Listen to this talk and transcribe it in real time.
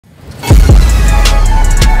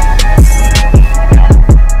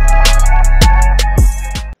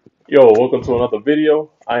Yo, welcome to another video.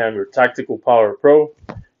 I am your Tactical Power Pro.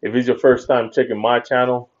 If it's your first time checking my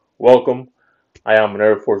channel, welcome. I am an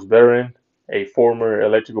Air Force veteran, a former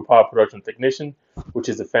electrical power production technician, which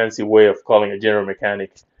is a fancy way of calling a general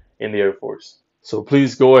mechanic in the Air Force. So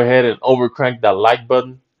please go ahead and overcrank that like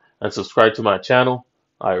button and subscribe to my channel.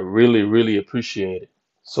 I really appreciate it.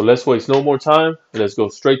 So let's waste no more time. Let's go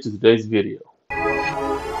straight to today's video.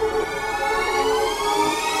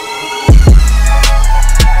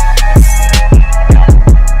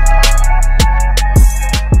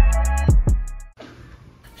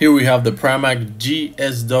 Here we have the PRAMAC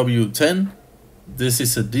GSW10. This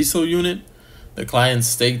is a diesel unit. The client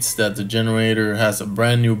states that the generator has a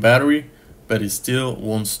brand new battery, but it still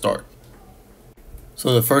won't start.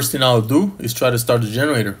 So the first thing I'll do is try to start the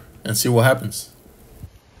generator and see what happens.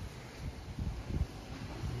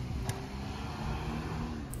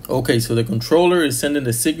 Okay, so the controller is sending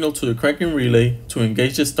the signal to the cranking relay to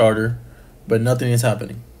engage the starter, but nothing is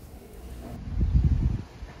happening.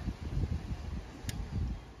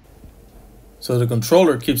 So the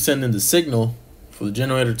controller keeps sending the signal for the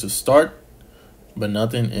generator to start, but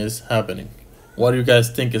nothing is happening. What do you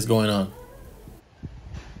guys think is going on?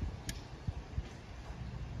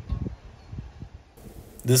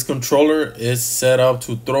 This controller is set up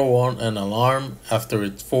to throw on an alarm after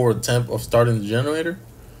its forward attempt of starting the generator,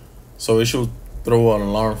 so it should throw an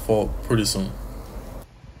alarm fault pretty soon.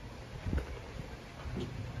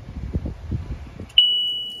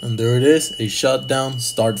 And there it is, a shutdown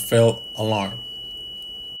start fail alarm.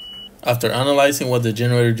 After analyzing what the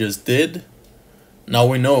generator just did, now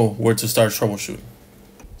we know where to start troubleshooting.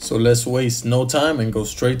 So let's waste no time and go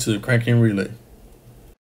straight to the cranking relay.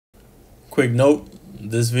 Quick note,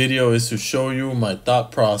 this video is to show you my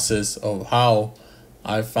thought process of how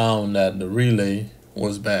I found that the relay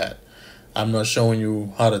was bad. I'm not showing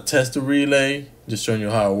you how to test the relay, just showing you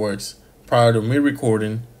how it works. Prior to me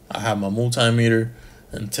recording, I have my multimeter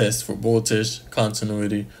and test for voltage,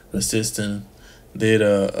 continuity, resistance, did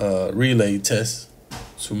a relay test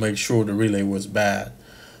to make sure the relay was bad.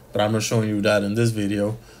 But I'm not showing you that in this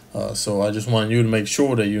video. So I just want you to make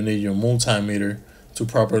sure that you need your multimeter to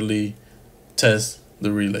properly test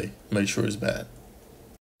the relay, make sure it's bad.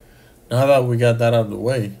 Now that we got that out of the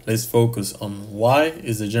way, let's focus on why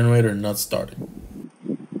is the generator not starting.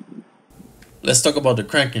 Let's talk about the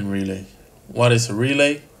cranking relay. What is a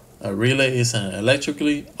relay? A relay is an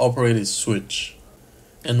electrically operated switch.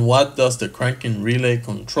 And what does the cranking relay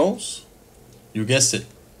controls? You guessed it,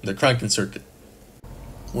 the cranking circuit.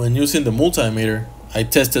 When using the multimeter, I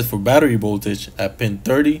tested for battery voltage at pin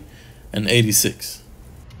 30 and 86.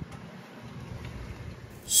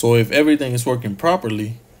 So if everything is working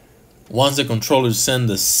properly, once the controller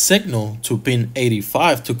sends the signal to pin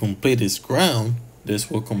 85 to complete its ground,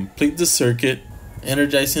 this will complete the circuit,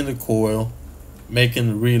 energizing the coil, making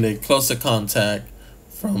the relay close the contact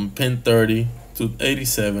from pin 30 to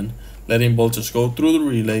 87, letting voltage go through the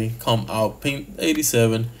relay, come out pin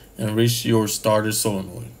 87, and reach your starter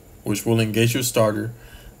solenoid, which will engage your starter,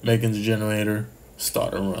 making the generator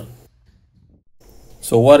start and run.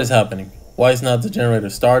 So what is happening? Why is not the generator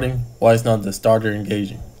starting? Why is not the starter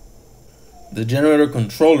engaging? The generator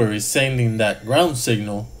controller is sending that ground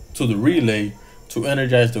signal to the relay to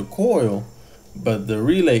energize the coil, but the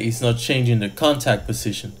relay is not changing the contact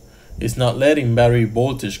position. It's not letting battery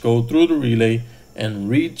voltage go through the relay and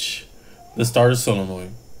reach the starter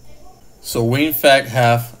solenoid. So we in fact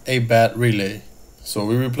have a bad relay. So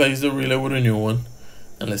we replace the relay with a new one,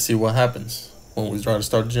 and let's see what happens when we try to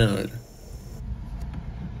start the generator.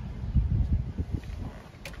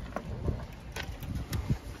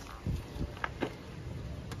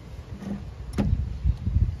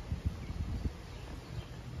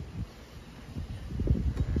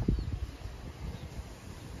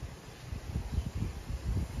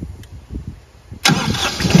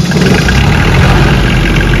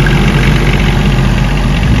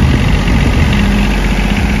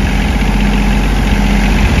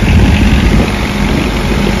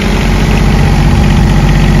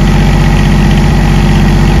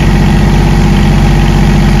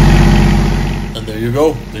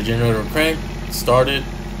 Go, the generator cranked, started,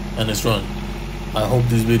 and it's running. I hope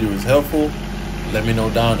this video is helpful. Let me know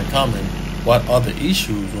down in the comment what other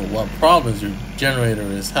issues or what problems your generator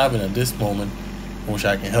is having at this moment, which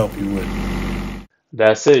I can help you with.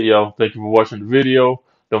 That's it, yo. Thank you for watching the video.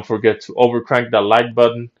 Don't forget to overcrank that like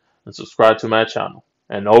button and subscribe to my channel.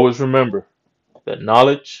 And always remember that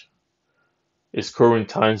knowledge is current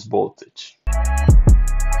times voltage.